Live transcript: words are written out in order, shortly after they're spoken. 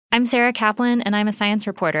I'm Sarah Kaplan, and I'm a science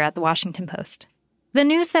reporter at The Washington Post. The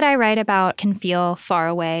news that I write about can feel far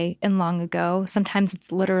away and long ago. Sometimes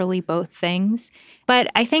it's literally both things.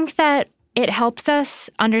 But I think that it helps us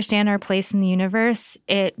understand our place in the universe.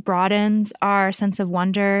 It broadens our sense of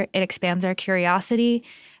wonder. It expands our curiosity.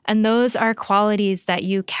 And those are qualities that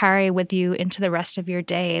you carry with you into the rest of your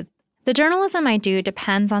day. The journalism I do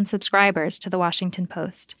depends on subscribers to The Washington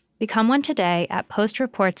Post. Become one today at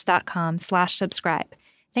postreports.com/subscribe.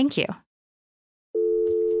 Thank you.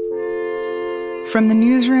 From the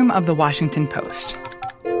newsroom of The Washington Post.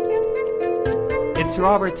 It's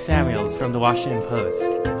Robert Samuels from The Washington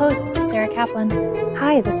Post. Post, this is Sarah Kaplan.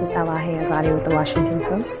 Hi, this is Elahe Azadi with The Washington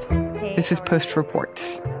Post. Hey. This is Post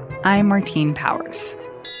Reports. I'm Martine Powers.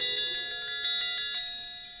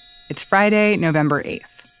 It's Friday, November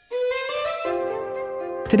 8th.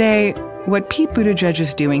 Today, what Pete Buttigieg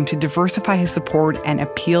is doing to diversify his support and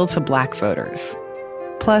appeal to Black voters.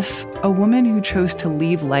 Plus, a woman who chose to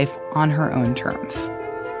leave life on her own terms.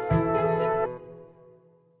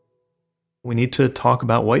 We need to talk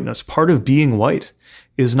about whiteness. Part of being white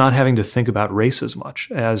is not having to think about race as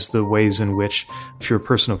much as the ways in which, if you're a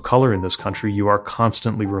person of color in this country, you are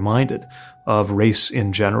constantly reminded of race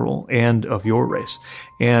in general and of your race.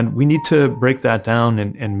 And we need to break that down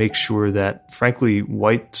and make sure that, frankly,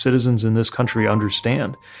 white citizens in this country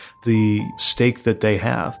understand the stake that they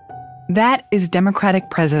have. That is Democratic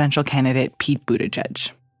presidential candidate Pete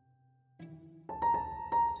Buttigieg.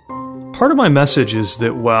 Part of my message is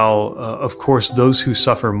that while, of course, those who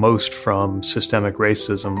suffer most from systemic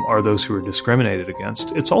racism are those who are discriminated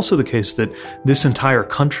against, it's also the case that this entire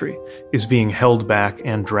country is being held back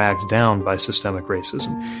and dragged down by systemic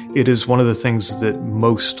racism. It is one of the things that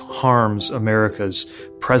most harms America's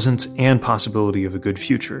present and possibility of a good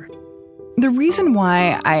future. The reason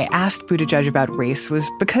why I asked Buttigieg about race was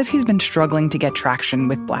because he's been struggling to get traction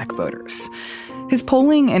with Black voters. His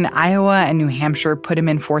polling in Iowa and New Hampshire put him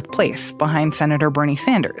in fourth place behind Senator Bernie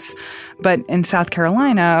Sanders. But in South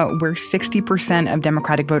Carolina, where 60% of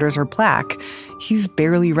Democratic voters are Black, he's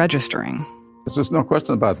barely registering. There's just no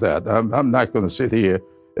question about that. I'm not going to sit here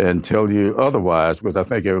and tell you otherwise, because I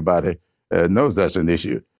think everybody knows that's an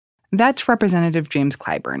issue. That's Representative James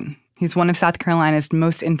Clyburn. He's one of South Carolina's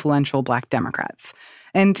most influential Black Democrats.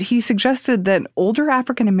 And he suggested that older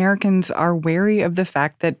African Americans are wary of the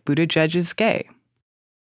fact that Buttigieg is gay.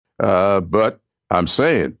 But I'm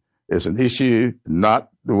saying it's an issue not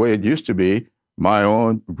the way it used to be. My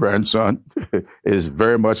own grandson is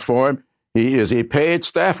very much for him. He is a paid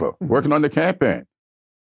staffer working on the campaign.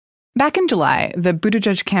 Back in July, the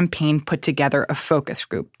Buttigieg campaign put together a focus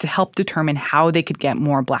group to help determine how they could get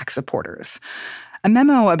more Black supporters. A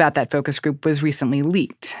memo about that focus group was recently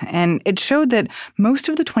leaked, and it showed that most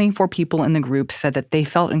of the 24 people in the group said that they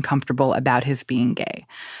felt uncomfortable about his being gay.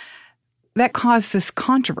 That caused this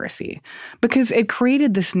controversy because it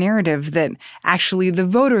created this narrative that actually the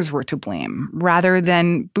voters were to blame rather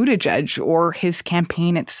than Buttigieg or his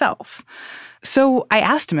campaign itself. So I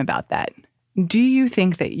asked him about that. Do you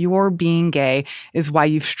think that your being gay is why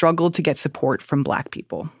you've struggled to get support from Black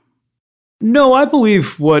people? No, I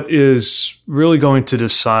believe what is really going to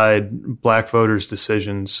decide Black voters'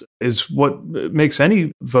 decisions is what makes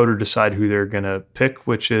any voter decide who they're going to pick,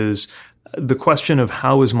 which is the question of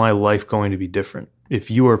how is my life going to be different if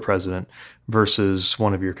you are president versus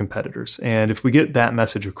one of your competitors. And if we get that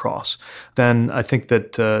message across, then I think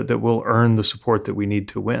that that we'll earn the support that we need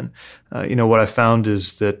to win. What I found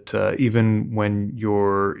is that even when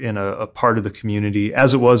you're in a part of the community,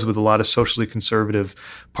 as it was with a lot of socially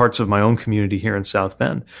conservative parts of my own community here in South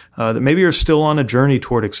Bend, that maybe are still on a journey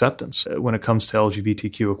toward acceptance when it comes to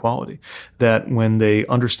LGBTQ equality, that when they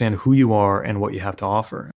understand who you are and what you have to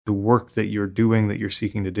offer, the work that you're doing, that you're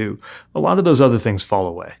seeking to do, a lot of those other things fall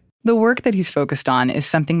away. The work that he's focused on is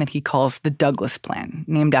something that he calls the Douglass Plan,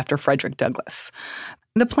 named after Frederick Douglass.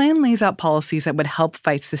 The plan lays out policies that would help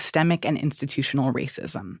fight systemic and institutional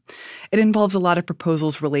racism. It involves a lot of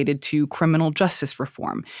proposals related to criminal justice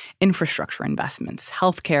reform, infrastructure investments,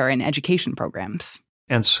 healthcare, and education programs.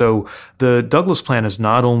 And so the Douglass Plan is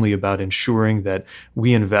not only about ensuring that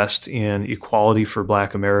we invest in equality for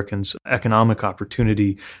Black Americans, economic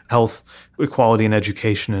opportunity, health, equality, and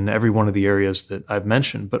education in every one of the areas that I've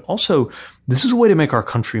mentioned, but also this is a way to make our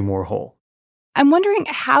country more whole. I'm wondering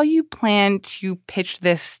how you plan to pitch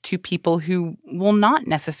this to people who will not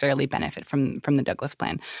necessarily benefit from the Douglass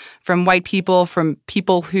Plan, from white people, from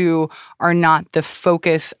people who are not the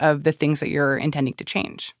focus of the things that you're intending to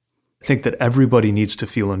change. I think that everybody needs to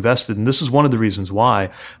feel invested. And this is one of the reasons why,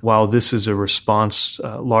 while this is a response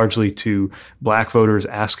largely to Black voters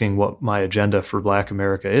asking what my agenda for Black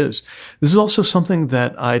America is, this is also something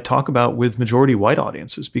that I talk about with majority white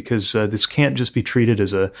audiences, because this can't just be treated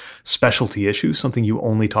as a specialty issue, something you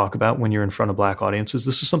only talk about when you're in front of Black audiences.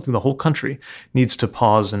 This is something the whole country needs to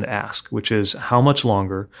pause and ask, which is, how much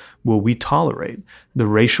longer will we tolerate the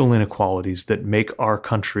racial inequalities that make our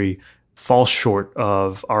country fall short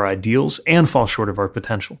of our ideals and fall short of our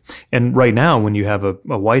potential? And right now, when you have a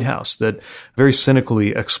White House that very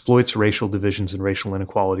cynically exploits racial divisions and racial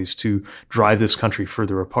inequalities to drive this country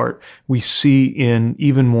further apart, we see in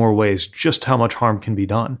even more ways just how much harm can be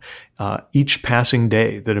done each passing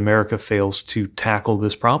day that America fails to tackle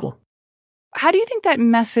this problem. How do you think that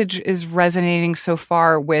message is resonating so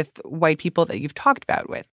far with white people that you've talked about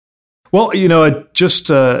with? Well, I just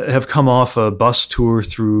have come off a bus tour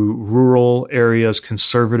through rural areas,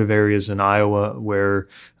 conservative areas in Iowa, where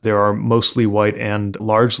there are mostly white and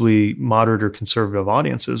largely moderate or conservative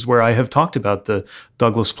audiences, where I have talked about the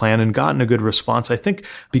Douglas Plan and gotten a good response. I think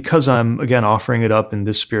because I'm, again, offering it up in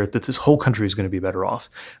this spirit that this whole country is going to be better off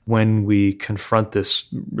when we confront this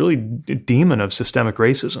really demon of systemic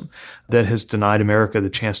racism that has denied America the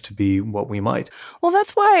chance to be what we might. Well,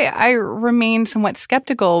 that's why I remain somewhat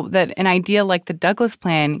skeptical that an idea like the Douglas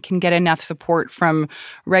Plan can get enough support from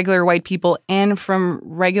regular white people and from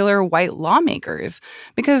regular white lawmakers,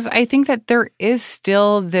 because I think that there is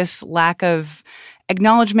still this lack of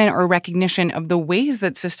acknowledgement or recognition of the ways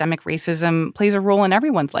that systemic racism plays a role in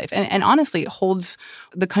everyone's life and honestly holds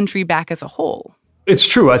the country back as a whole. It's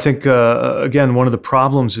true. I think, again, one of the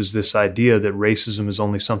problems is this idea that racism is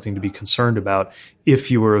only something to be concerned about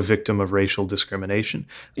if you were a victim of racial discrimination.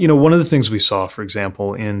 One of the things we saw, for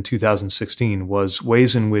example, in 2016 was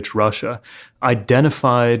ways in which Russia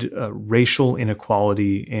identified racial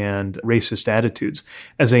inequality and racist attitudes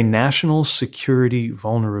as a national security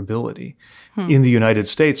vulnerability in the United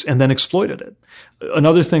States and then exploited it.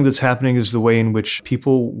 Another thing that's happening is the way in which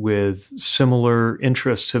people with similar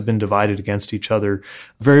interests have been divided against each other,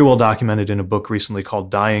 very well documented in a book recently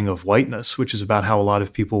called Dying of Whiteness, which is about how a lot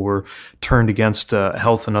of people were turned against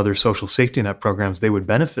health and other social safety net programs they would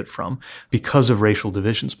benefit from because of racial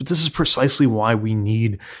divisions. But this is precisely why we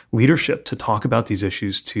need leadership to talk about these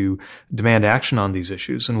issues, to demand action on these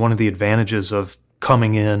issues. And one of the advantages of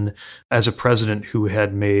coming in as a president who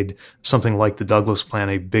had made something like the Douglas Plan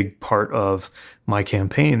a big part of my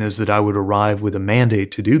campaign is that I would arrive with a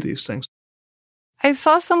mandate to do these things. I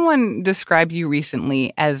saw someone describe you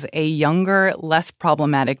recently as a younger, less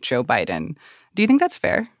problematic Joe Biden. Do you think that's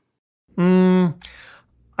fair?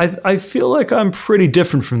 I feel like I'm pretty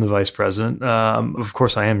different from the vice president. Of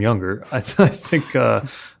course, I am younger. I think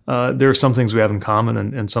there are some things we have in common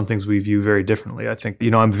and some things we view very differently. I think,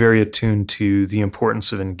 I'm very attuned to the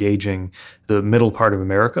importance of engaging the middle part of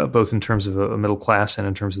America, both in terms of a middle class and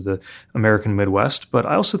in terms of the American Midwest. But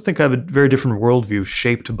I also think I have a very different worldview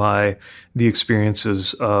shaped by the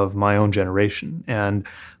experiences of my own generation. And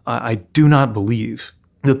I do not believe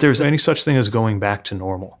that there's any such thing as going back to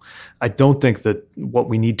normal. I don't think that what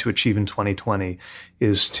we need to achieve in 2020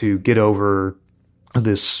 is to get over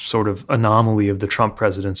this sort of anomaly of the Trump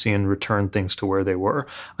presidency and return things to where they were.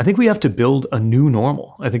 I think we have to build a new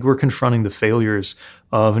normal. I think we're confronting the failures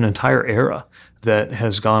of an entire era that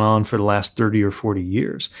has gone on for the last 30 or 40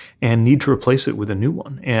 years and need to replace it with a new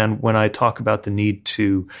one. And when I talk about the need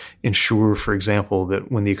to ensure, for example,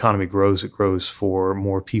 that when the economy grows, it grows for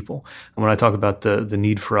more people. And when I talk about the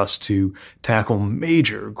need for us to tackle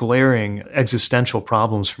major, glaring existential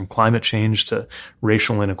problems from climate change to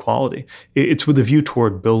racial inequality, it's with a view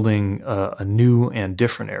toward building a new and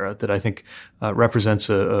different era that I think represents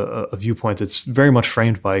a viewpoint that's very much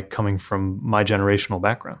framed by coming from my generational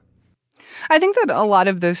background. I think that a lot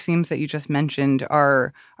of those themes that you just mentioned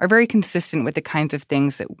are very consistent with the kinds of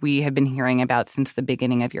things that we have been hearing about since the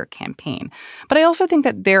beginning of your campaign. But I also think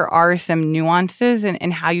that there are some nuances in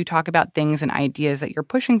how you talk about things and ideas that you're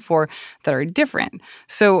pushing for that are different.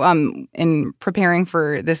 So in preparing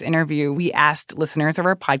for this interview, we asked listeners of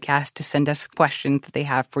our podcast to send us questions that they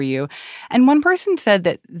have for you. And one person said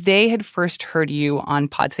that they had first heard you on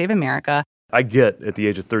Pod Save America. I get at the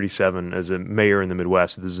age of 37 as a mayor in the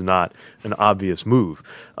Midwest, this is not an obvious move.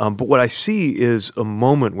 But what I see is a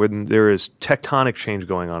moment when there is tectonic change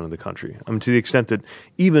going on in the country. To the extent that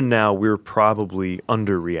even now we're probably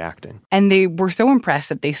underreacting. And they were so impressed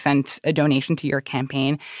that they sent a donation to your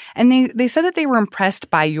campaign. And they said that they were impressed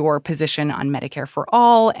by your position on Medicare for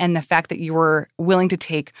All and the fact that you were willing to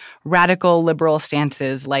take radical liberal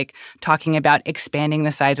stances like talking about expanding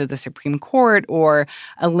the size of the Supreme Court or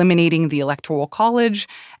eliminating the electoral Electoral College.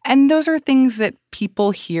 And those are things that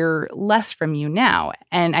people hear less from you now.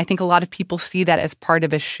 And I think a lot of people see that as part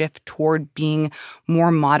of a shift toward being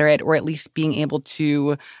more moderate, or at least being able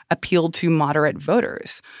to appeal to moderate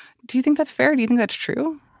voters. Do you think that's fair? Do you think that's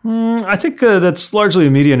true? I think that's largely a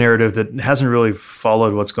media narrative that hasn't really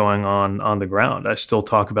followed what's going on the ground. I still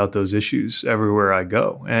talk about those issues everywhere I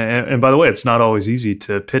go. And by the way, it's not always easy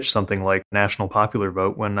to pitch something like national popular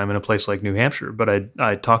vote when I'm in a place like New Hampshire, but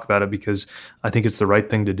I talk about it because I think it's the right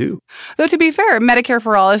thing to do. Though to be fair, Medicare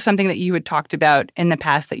for All is something that you had talked about in the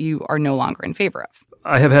past that you are no longer in favor of.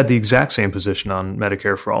 I have had the exact same position on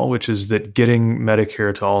Medicare for All, which is that getting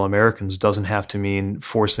Medicare to all Americans doesn't have to mean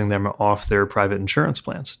forcing them off their private insurance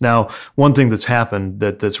plans. Now, one thing that's happened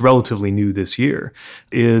that's relatively new this year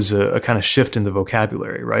is a kind of shift in the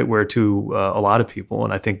vocabulary, right? Where to a lot of people,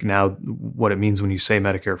 and I think now what it means when you say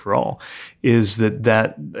Medicare for All is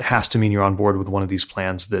that has to mean you're on board with one of these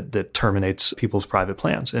plans that terminates people's private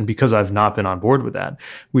plans. And because I've not been on board with that,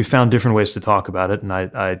 we've found different ways to talk about it, and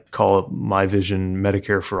I call my vision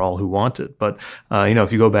Medicare for all who want it. But,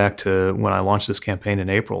 if you go back to when I launched this campaign in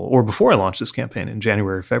April, or before I launched this campaign in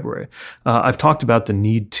January, February, I've talked about the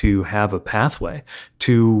need to have a pathway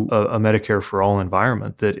to a Medicare for all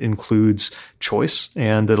environment that includes choice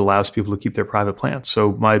and that allows people to keep their private plans.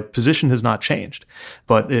 So my position has not changed,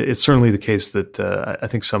 but it's certainly the case that I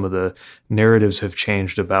think some of the narratives have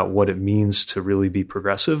changed about what it means to really be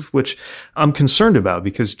progressive, which I'm concerned about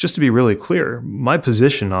because just to be really clear, my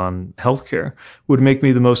position on healthcare would make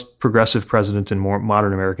me the most progressive president in more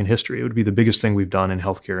modern American history. It would be the biggest thing we've done in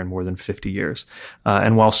healthcare in more than 50 years.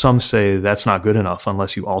 And while some say that's not good enough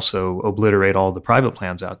unless you also obliterate all the private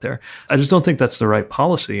plans out there, I just don't think that's the right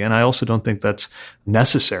policy. And I also don't think that's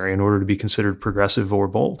necessary in order to be considered progressive or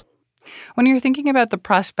bold. When you're thinking about the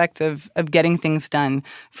prospect of getting things done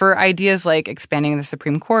for ideas like expanding the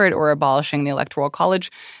Supreme Court or abolishing the Electoral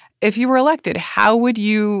College, if you were elected, how would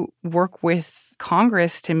you work with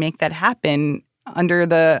Congress to make that happen under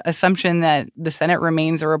the assumption that the Senate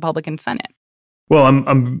remains a Republican Senate? Well,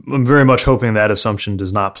 I'm very much hoping that assumption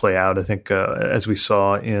does not play out. I think as we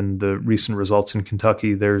saw in the recent results in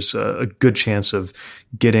Kentucky, there's a good chance of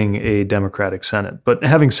getting a Democratic Senate. But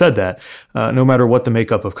having said that, no matter what the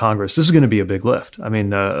makeup of Congress, this is going to be a big lift. I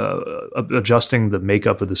mean, adjusting the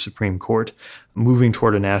makeup of the Supreme Court, moving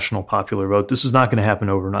toward a national popular vote, this is not going to happen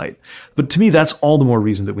overnight. But to me, that's all the more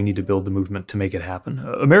reason that we need to build the movement to make it happen.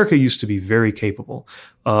 America used to be very capable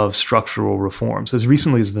of structural reforms. As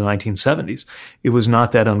recently as the 1970s, it was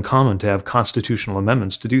not that uncommon to have constitutional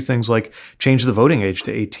amendments to do things like change the voting age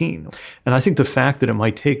to 18. And I think the fact that it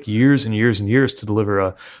might take years and years and years to deliver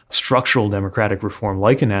a structural democratic reform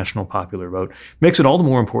like a national popular vote makes it all the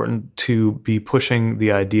more important to be pushing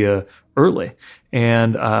the idea early.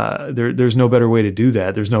 And there's no better way to do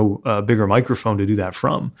that. There's no bigger microphone to do that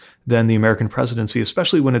from than the American presidency,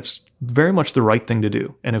 especially when it's very much the right thing to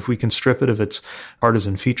do. And if we can strip it of its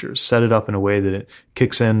partisan features, set it up in a way that it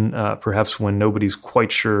kicks in perhaps when nobody's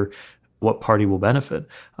quite sure what party will benefit,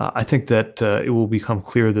 I think that it will become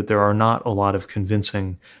clear that there are not a lot of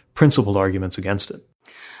convincing principled arguments against it.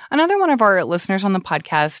 Another one of our listeners on the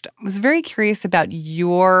podcast was very curious about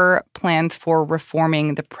your plans for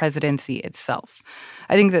reforming the presidency itself.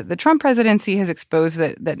 I think that the Trump presidency has exposed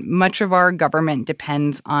that much of our government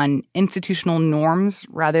depends on institutional norms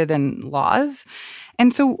rather than laws.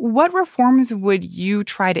 And so what reforms would you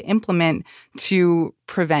try to implement to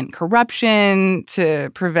prevent corruption, to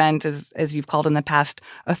prevent, as you've called in the past,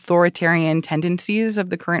 authoritarian tendencies of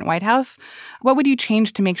the current White House? What would you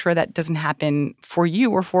change to make sure that doesn't happen for you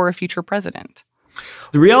or for a future president?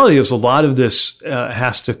 The reality is a lot of this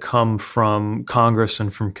has to come from Congress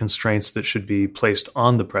and from constraints that should be placed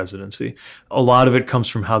on the presidency. A lot of it comes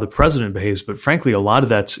from how the president behaves, but frankly, a lot of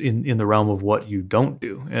that's in the realm of what you don't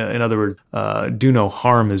do. In other words, do no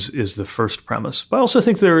harm is the first premise. But I also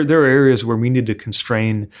think there are areas where we need to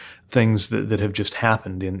constrain things that have just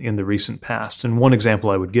happened in the recent past. And one example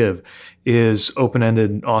I would give is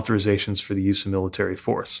open-ended authorizations for the use of military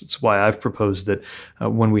force. It's why I've proposed that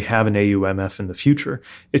when we have an AUMF in the future,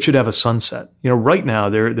 it should have a sunset. Right now,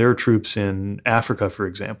 there are troops in Africa, for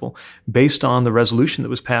example, based on the resolution that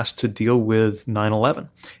was passed to deal with 9/11.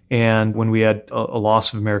 And when we had a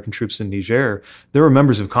loss of American troops in Niger, there were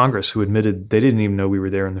members of Congress who admitted they didn't even know we were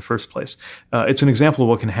there in the first place. It's an example of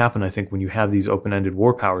what can happen, I think, when you have these open-ended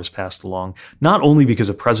war powers passed along, not only because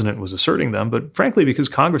a president was asserting them, but frankly, because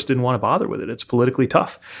Congress didn't want to bother with it. It's politically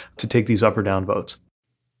tough to take these up or down votes.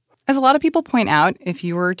 As a lot of people point out, if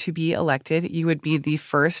you were to be elected, you would be the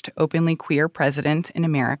first openly queer president in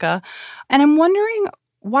America. And I'm wondering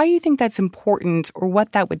why you think that's important or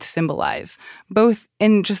what that would symbolize, both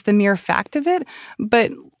in just the mere fact of it,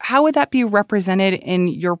 but how would that be represented in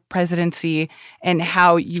your presidency and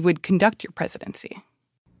how you would conduct your presidency?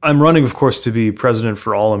 I'm running, of course, to be president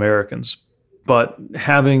for all Americans. But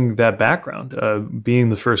having that background,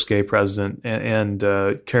 being the first gay president and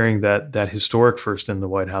carrying that historic first in the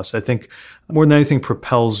White House, I think more than anything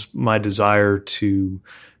propels my desire to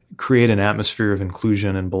create an atmosphere of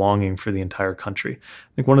inclusion and belonging for the entire country.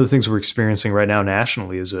 I think one of the things we're experiencing right now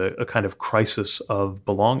nationally is a kind of crisis of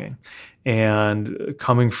belonging. And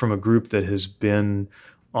coming from a group that has been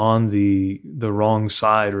on the wrong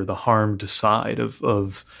side or the harmed side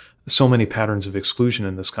of so many patterns of exclusion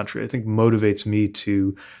in this country, I think motivates me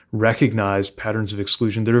to recognize patterns of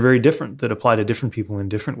exclusion that are very different, that apply to different people in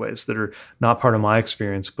different ways, that are not part of my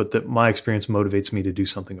experience, but that my experience motivates me to do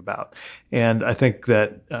something about. And I think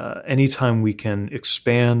that anytime we can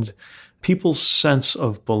expand people's sense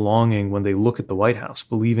of belonging when they look at the White House,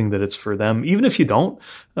 believing that it's for them, even if you don't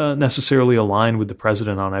necessarily align with the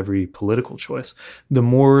president on every political choice, the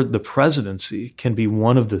more the presidency can be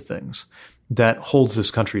one of the things that holds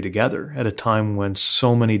this country together at a time when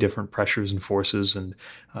so many different pressures and forces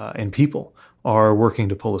and people are working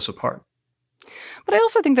to pull us apart. But I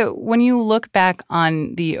also think that when you look back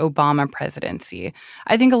on the Obama presidency,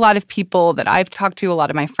 I think a lot of people that I've talked to, a lot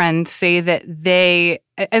of my friends, say that they,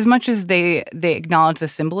 as much as they acknowledge the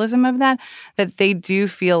symbolism of that they do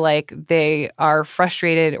feel like they are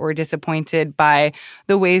frustrated or disappointed by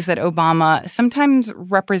the ways that Obama sometimes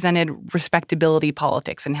represented respectability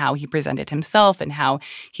politics and how he presented himself and how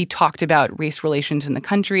he talked about race relations in the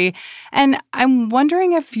country. And I'm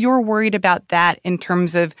wondering if you're worried about that in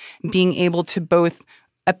terms of being able to both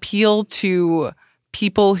appeal to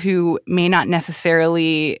people who may not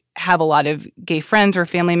necessarily have a lot of gay friends or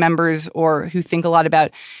family members or who think a lot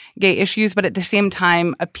about gay issues, but at the same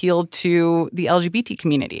time appeal to the LGBT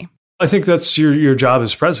community. I think that's your job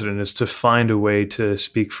as president, is to find a way to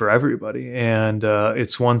speak for everybody. And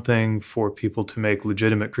it's one thing for people to make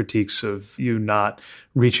legitimate critiques of you not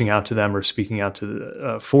reaching out to them or speaking out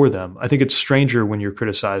to for them. I think it's stranger when you're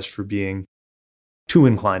criticized for being too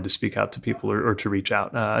inclined to speak out to people or to reach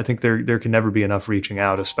out. I think there can never be enough reaching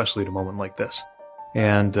out, especially at a moment like this.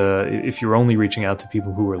 And if you're only reaching out to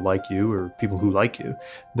people who are like you or people who like you,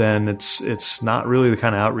 then it's not really the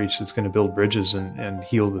kind of outreach that's going to build bridges and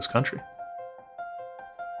heal this country.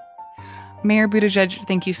 Mayor Buttigieg,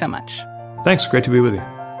 thank you so much. Thanks. Great to be with you.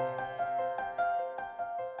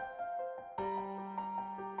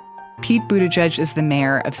 Pete Buttigieg is the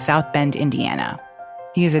mayor of South Bend, Indiana.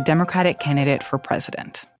 He is a Democratic candidate for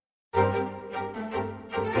president.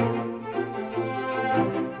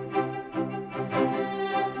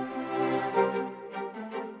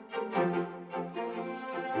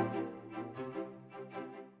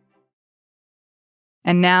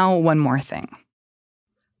 And now, one more thing.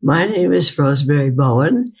 My name is Rosemary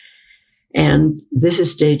Bowen, and this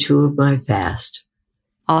is day 2 of my fast.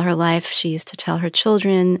 All her life, she used to tell her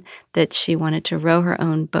children that she wanted to row her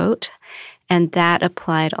own boat, and that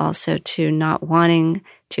applied also to not wanting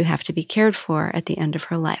to have to be cared for at the end of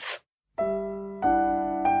her life.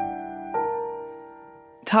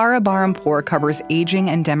 Tara Barhampour covers aging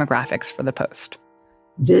and demographics for The Post.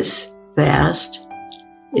 This fast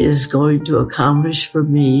is going to accomplish for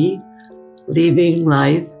me leaving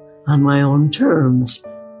life on my own terms.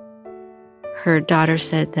 Her daughter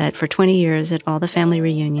said that for 20 years at all the family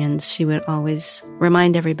reunions, she would always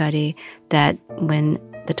remind everybody that when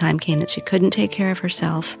the time came that she couldn't take care of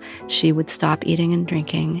herself, she would stop eating and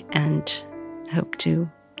drinking and hope to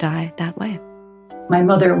die that way. My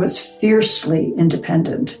mother was fiercely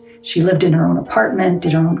independent. She lived in her own apartment,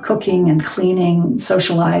 did her own cooking and cleaning,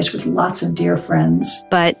 socialized with lots of dear friends.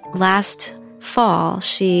 But last fall,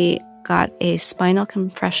 she got a spinal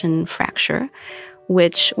compression fracture,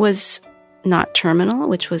 which was not terminal,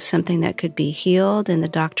 which was something that could be healed. And the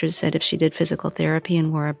doctors said if she did physical therapy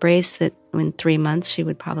and wore a brace, that in 3 months she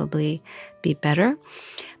would probably be better.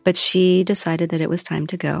 But she decided that it was time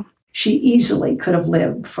to go. She easily could have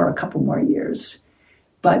lived for a couple more years,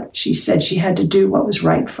 but she said she had to do what was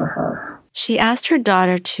right for her. She asked her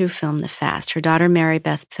daughter to film the fast. Her daughter, Mary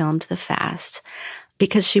Beth, filmed the fast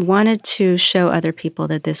because she wanted to show other people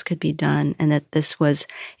that this could be done and that this was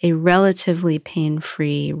a relatively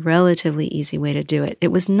pain-free, relatively easy way to do it. It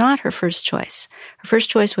was not her first choice. Her first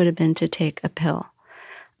choice would have been to take a pill.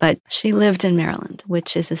 But she lived in Maryland,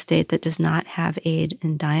 which is a state that does not have aid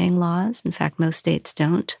in dying laws. In fact, most states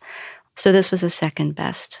don't. So this was a second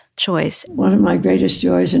best choice. One of my greatest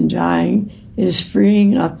joys in dying is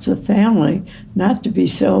freeing up the family not to be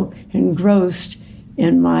so engrossed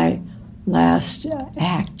in my last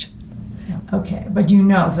act. Okay, but you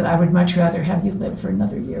know that I would much rather have you live for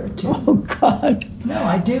another year or two. Oh, God. No,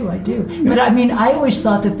 I do. But I mean, I always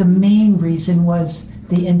thought that the main reason was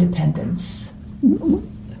the independence.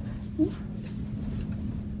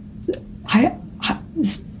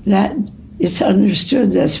 That it's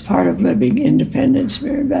understood that's part of living independence,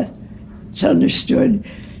 Mary Beth. It's understood.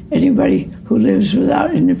 Anybody who lives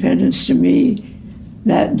without independence, to me,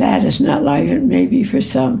 that is not life. It may be for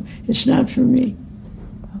some. It's not for me.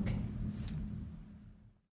 Okay.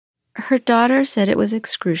 Her daughter said it was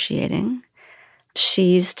excruciating.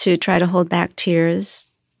 She used to try to hold back tears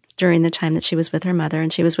during the time that she was with her mother,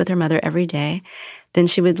 and she was with her mother every day. Then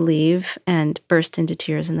she would leave and burst into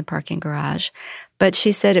tears in the parking garage. But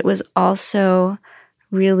she said it was also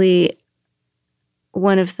really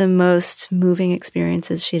one of the most moving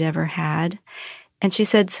experiences she'd ever had. And she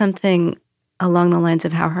said something along the lines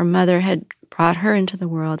of how her mother had brought her into the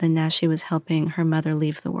world, and now she was helping her mother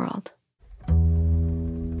leave the world.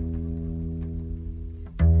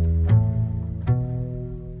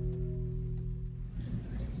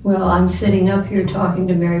 Well, I'm sitting up here talking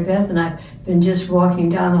to Mary Beth, and I've been just walking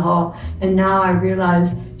down the hall, and now I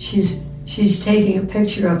realize she's taking a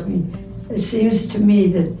picture of me. It seems to me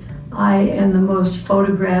that I am the most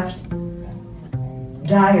photographed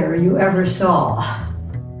dyer you ever saw.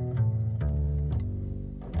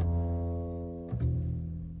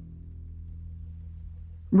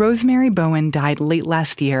 Rosemary Bowen died late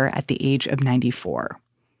last year at the age of 94.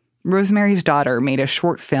 Rosemary's daughter made a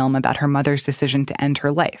short film about her mother's decision to end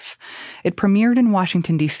her life. It premiered in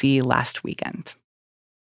Washington, D.C. last weekend.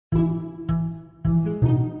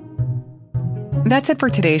 That's it for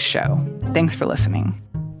today's show. Thanks for listening.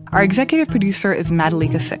 Our executive producer is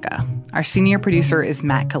Madalika Sikka. Our senior producer is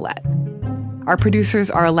Matt Collette. Our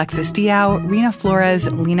producers are Alexis Diao, Rena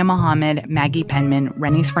Flores, Lena Mohammed, Maggie Penman,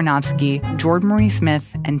 Rennie Svirnovsky, Jordan Marie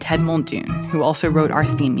Smith, and Ted Muldoon, who also wrote our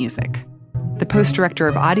theme music. The post director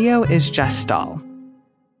of audio is Jess Stahl.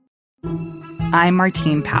 I'm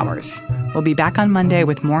Martine Powers. We'll be back on Monday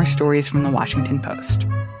with more stories from the Washington Post.